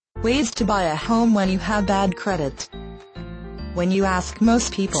Ways to buy a home when you have bad credit. When you ask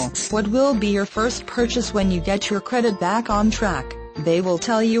most people, what will be your first purchase when you get your credit back on track, they will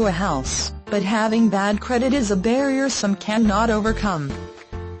tell you a house, but having bad credit is a barrier some cannot overcome.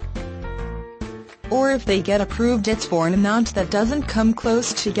 Or if they get approved, it's for an amount that doesn't come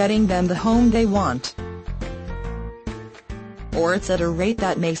close to getting them the home they want. Or it's at a rate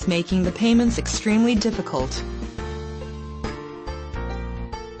that makes making the payments extremely difficult.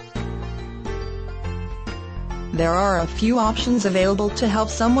 There are a few options available to help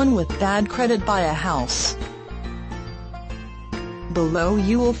someone with bad credit buy a house. Below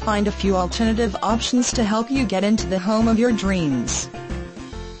you will find a few alternative options to help you get into the home of your dreams.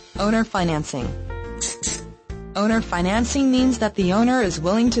 Owner financing. Owner financing means that the owner is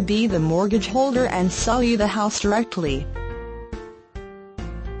willing to be the mortgage holder and sell you the house directly.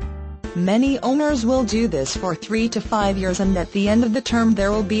 Many owners will do this for 3 to 5 years, and at the end of the term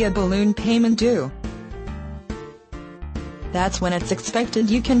there will be a balloon payment due. That's when it's expected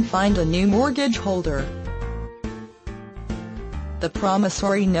you can find a new mortgage holder. The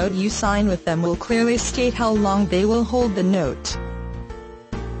promissory note you sign with them will clearly state how long they will hold the note,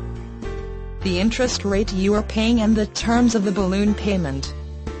 the interest rate you are paying, and the terms of the balloon payment.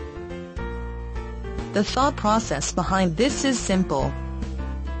 The thought process behind this is simple.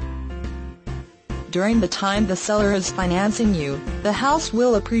 During the time the seller is financing you, the house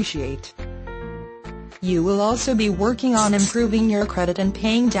will appreciate. You will also be working on improving your credit and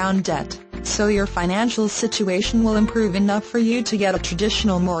paying down debt, so your financial situation will improve enough for you to get a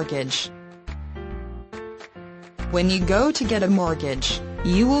traditional mortgage. When you go to get a mortgage,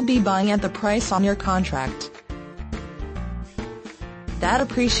 you will be buying at the price on your contract. That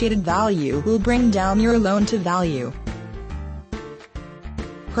appreciated value will bring down your loan to value.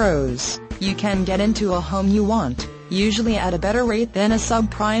 Pros: you can get into a home you want, usually at a better rate than a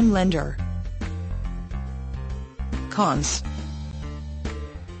subprime lender. Cons: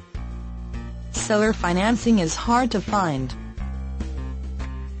 seller financing is hard to find.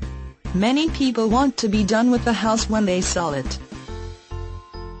 Many people want to be done with the house when they sell it.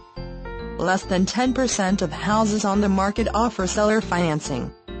 Less than 10% of houses on the market offer seller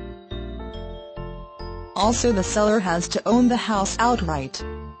financing. Also, the seller has to own the house outright.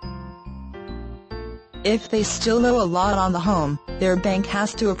 If they still owe a lot on the home, their bank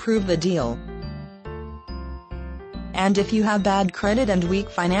has to approve the deal. And if you have bad credit and weak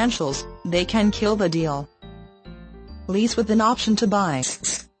financials, they can kill the deal. Lease with an option to buy.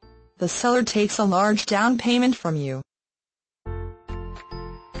 The seller takes a large down payment from you,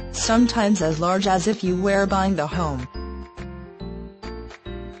 sometimes as large as if you were buying the home.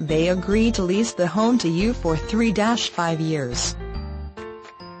 They agree to lease the home to you for 3-5 years.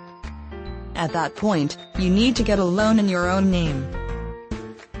 At that point, you need to get a loan in your own name.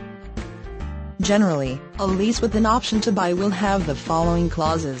 Generally, a lease with an option to buy will have the following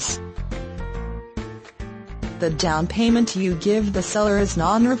clauses. The down payment you give the seller is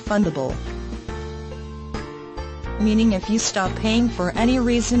non-refundable, meaning if you stop paying for any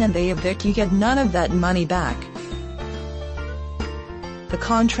reason and they evict, you get none of that money back. The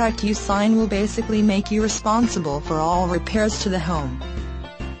contract you sign will basically make you responsible for all repairs to the home.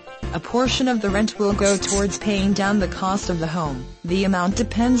 A portion of the rent will go towards paying down the cost of the home. The amount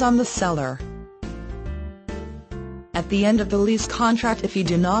depends on the seller. At the end of the lease contract, if you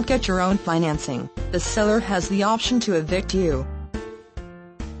do not get your own financing, the seller has the option to evict you,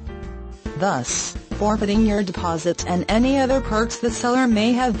 thus forfeiting your deposit and any other perks the seller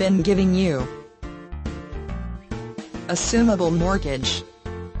may have been giving you. Assumable mortgage.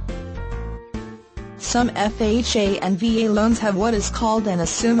 Some FHA and VA loans have what is called an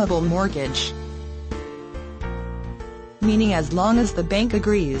assumable mortgage, meaning as long as the bank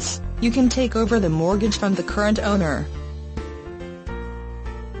agrees, you can take over the mortgage from the current owner.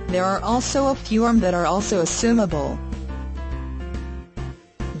 There are also a few that are also assumable.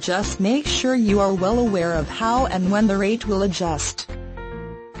 Just make sure you are well aware of how and when the rate will adjust.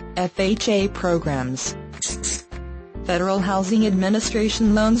 FHA programs. Federal Housing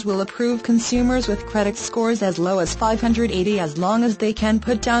Administration loans will approve consumers with credit scores as low as 580 as long as they can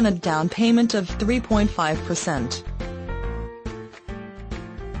put down a down payment of 3.5%.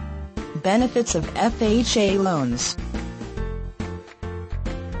 Benefits of FHA loans.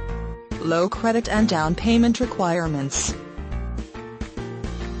 Low credit and down payment requirements.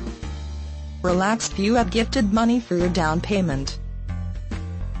 Relaxed view at gifted money for your down payment.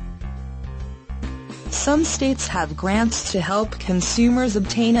 Some states have grants to help consumers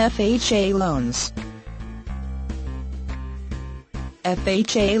obtain FHA loans.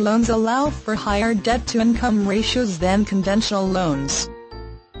 FHA loans allow for higher debt-to-income ratios than conventional loans.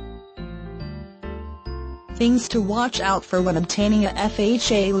 Things to watch out for when obtaining a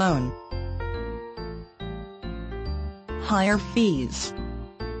FHA loan. Higher fees.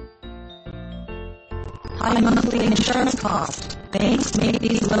 High monthly insurance cost. Banks make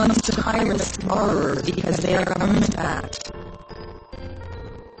these loans to high-risk borrowers because they are government-backed.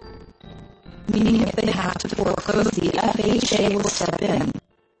 Meaning if they have to foreclose, the FHA will step in.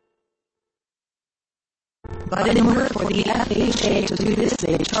 But in order for the FHA to do this,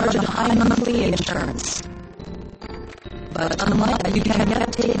 they charge a high monthly insurance. But unlike that, you can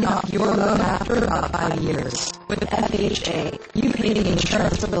get taken off your loan after about 5 years. With FHA, you pay the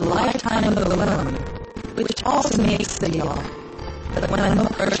insurance for the lifetime of the loan, which also makes the deal. But when I'm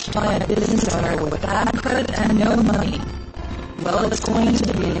approached by a business owner with bad credit and no money, well, it's going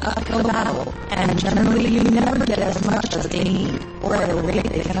to be an uphill battle, and generally you never get as much as they need, or at a rate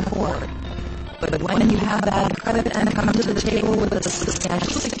they can afford. But when you have bad credit and come to the table with a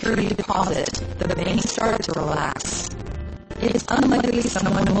substantial security deposit, the banks start to relax. It's unlikely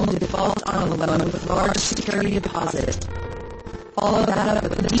someone will default on a loan with large security deposit. Follow that up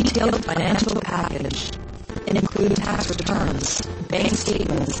with a detailed financial package. Include tax returns, bank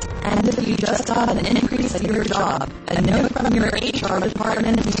statements, and if you just got an increase at your job, a note from your HR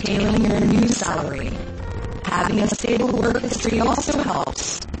department detailing your new salary. Having a stable work history also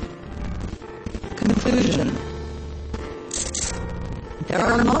helps. Conclusion. There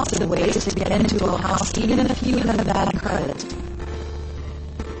are lots of ways to get into a house even if you have bad credit.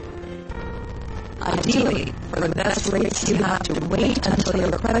 Ideally, for the best rates you have to wait until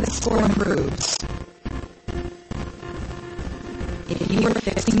your credit score improves. If you are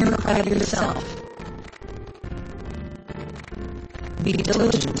fixing your credit yourself, be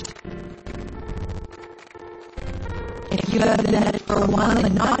diligent. If you have been at it for a while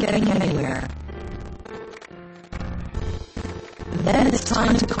and not getting anywhere, then it's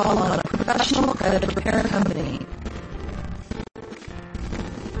time to call on a professional credit repair company.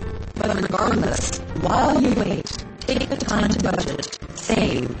 But regardless, while you wait, take the time to budget,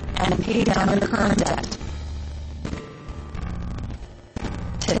 save, and pay down your current debt.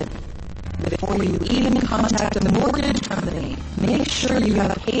 Tip: before you even contact a mortgage company, make sure you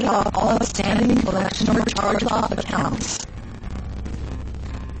have paid off all outstanding collection or charge-off accounts.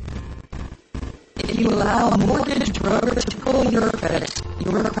 If you allow a mortgage broker to pull your credit,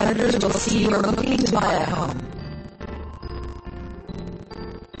 your creditors will see you are looking to buy a home.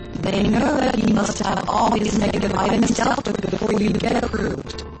 They know that you must have all these negative items dealt with before you get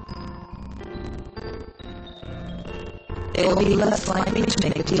approved. They will be less likely to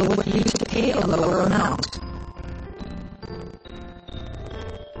make a deal with you to pay a lower amount.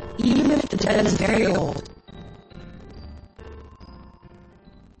 Even if the debt is very old,